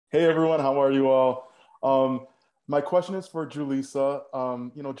Hey everyone, how are you all? My question is for Julissa.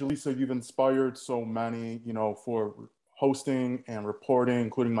 Julissa, you've inspired so many, for hosting and reporting,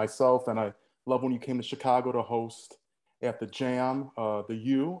 including myself. And I love when you came to Chicago to host at the Jam, the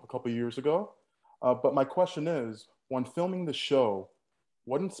U, a couple of years ago. But my question is, when filming the show,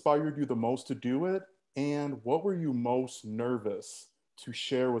 what inspired you the most to do it? And what were you most nervous to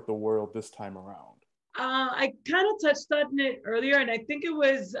share with the world this time around? I kind of touched on it earlier, and I think it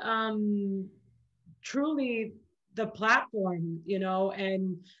was truly the platform,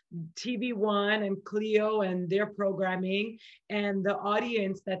 and TV One and Clio and their programming and the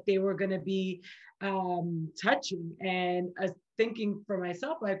audience that they were going to be touching. And thinking for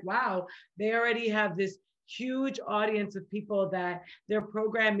myself, like, wow, they already have this huge audience of people that their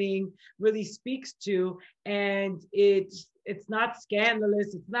programming really speaks to, and it's not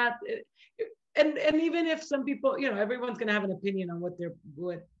scandalous. It's not. And even if some people, everyone's going to have an opinion on what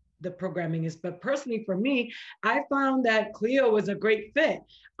the programming is, but personally for me, I found that Cleo was a great fit.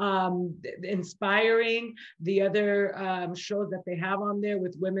 Inspiring, the other shows that they have on there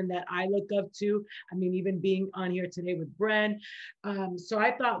with women that I look up to. I mean, even being on here today with Bren. So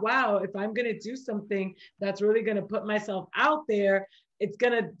I thought, wow, if I'm going to do something that's really going to put myself out there, it's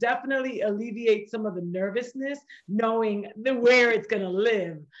going to definitely alleviate some of the nervousness, knowing where it's going to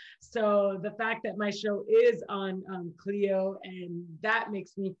live. So the fact that my show is on Clio, and that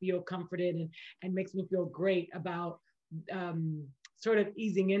makes me feel comforted, and makes me feel great about sort of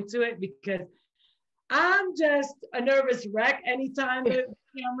easing into it, because I'm just a nervous wreck anytime the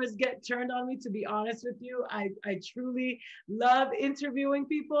cameras get turned on me, to be honest with you. I truly love interviewing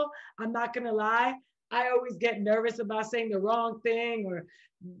people. I'm not going to lie. I always get nervous about saying the wrong thing, or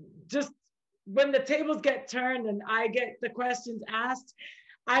just when the tables get turned and I get the questions asked,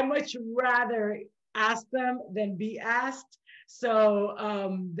 I much rather ask them than be asked. So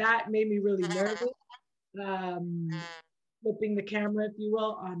that made me really nervous. Um, Flipping the camera, if you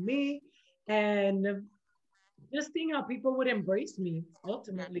will, on me, and just seeing how people would embrace me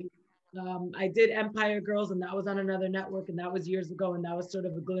ultimately. I did Empire Girls, and that was on another network, and that was years ago, and that was sort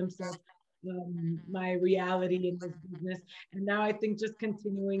of a glimpse of my reality in this business. And now I think just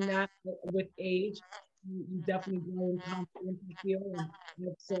continuing that with age, you definitely grow in confidence, I feel, and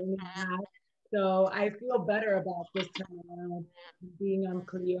I've certainly had. So I feel better about this time around, being on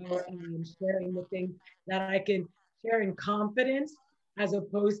Clio and sharing the things that I can share in confidence, as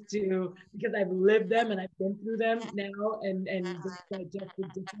opposed to, because I've lived them and I've been through them now, and just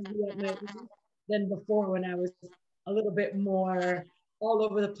digested differently at my age than before, when I was a little bit more all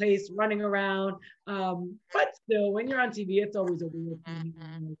over the place, running around. But still, when you're on TV, it's always a weird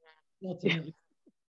thing, ultimately.